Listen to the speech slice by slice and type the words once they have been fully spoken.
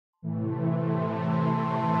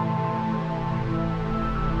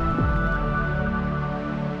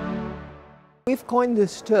We've coined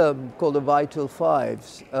this term called the Vital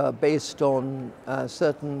Fives based on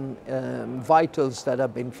certain vitals that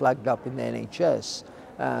have been flagged up in the NHS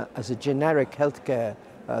as a generic healthcare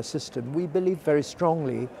system. We believe very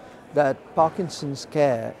strongly that Parkinson's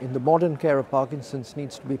care, in the modern care of Parkinson's,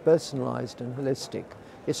 needs to be personalized and holistic.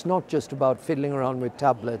 It's not just about fiddling around with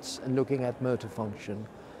tablets and looking at motor function.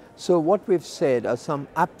 So what we've said are some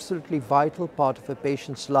absolutely vital part of a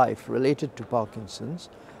patient's life related to Parkinson's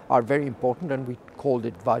are very important, and we called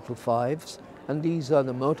it Vital Fives. And these are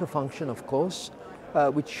the motor function, of course,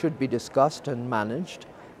 which should be discussed and managed,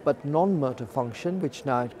 but non-motor function, which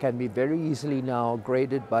now can be very easily now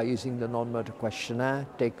graded by using the non-motor questionnaire.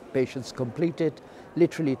 Patients complete it,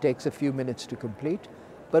 literally takes a few minutes to complete,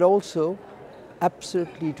 but also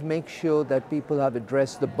absolutely to make sure that people have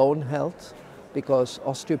addressed the bone health, because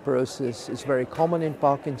osteoporosis is very common in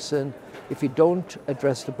Parkinson. If you don't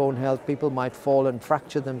address the bone health, people might fall and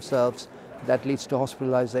fracture themselves. That leads to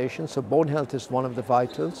hospitalization. So bone health is one of the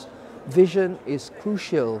vitals. Vision is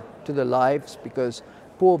crucial to the lives because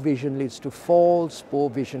poor vision leads to falls. Poor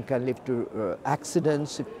vision can lead to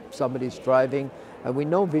accidents if somebody's driving. And we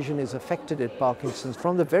know vision is affected at Parkinson's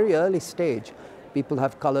from the very early stage. People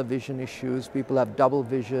have color vision issues, people have double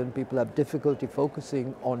vision, people have difficulty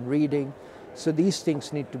focusing on reading. So these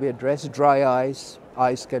things need to be addressed. Dry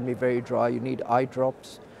eyes can be very dry, you need eye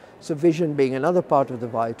drops. So vision being another part of the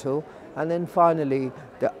vital. And then finally,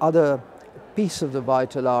 the other piece of the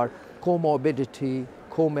vital are comorbidity,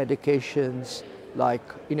 co-medications, like,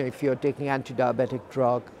 if you're taking anti-diabetic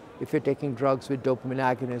drug, if you're taking drugs with dopamine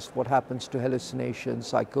agonists, what happens to hallucinations,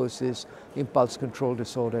 psychosis, impulse control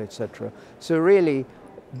disorder, etc. So really,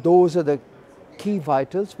 those are the key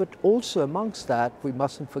vitals, but also amongst that, we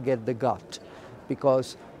mustn't forget the gut,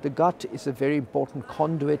 because the gut is a very important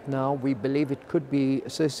conduit now. We believe it could be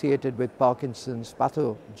associated with Parkinson's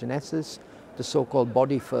pathogenesis, the so-called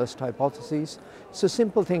body-first hypothesis. So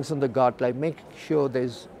simple things on the gut, like making sure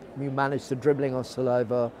you manage the dribbling of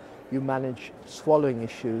saliva, you manage swallowing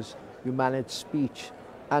issues, you manage speech,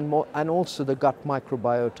 and also the gut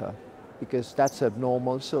microbiota, because that's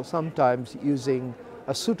abnormal. So sometimes using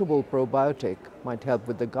a suitable probiotic might help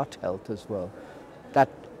with the gut health as well. That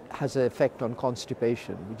has an effect on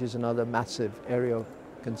constipation, which is another massive area of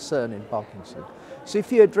concern in Parkinson's. So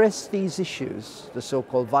if you address these issues, the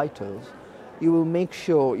so-called vitals, you will make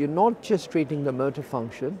sure you're not just treating the motor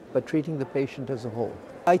function, but treating the patient as a whole.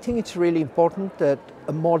 I think it's really important that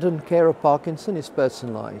a modern care of Parkinson is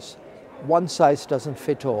personalized. One size doesn't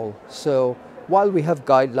fit all. So while we have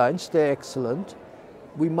guidelines, they're excellent,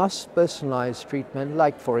 we must personalize treatment.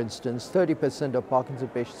 Like, for instance, 30% of Parkinson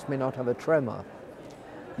patients may not have a tremor,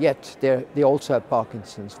 yet they also have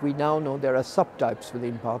Parkinson's. We now know there are subtypes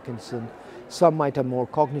within Parkinson. Some might have more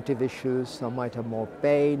cognitive issues, some might have more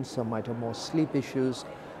pain, some might have more sleep issues.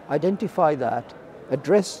 Identify that,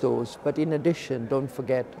 address those, but in addition, don't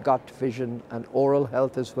forget gut, vision, and oral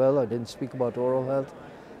health as well. I didn't speak about oral health.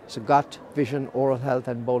 So gut, vision, oral health,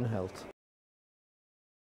 and bone health.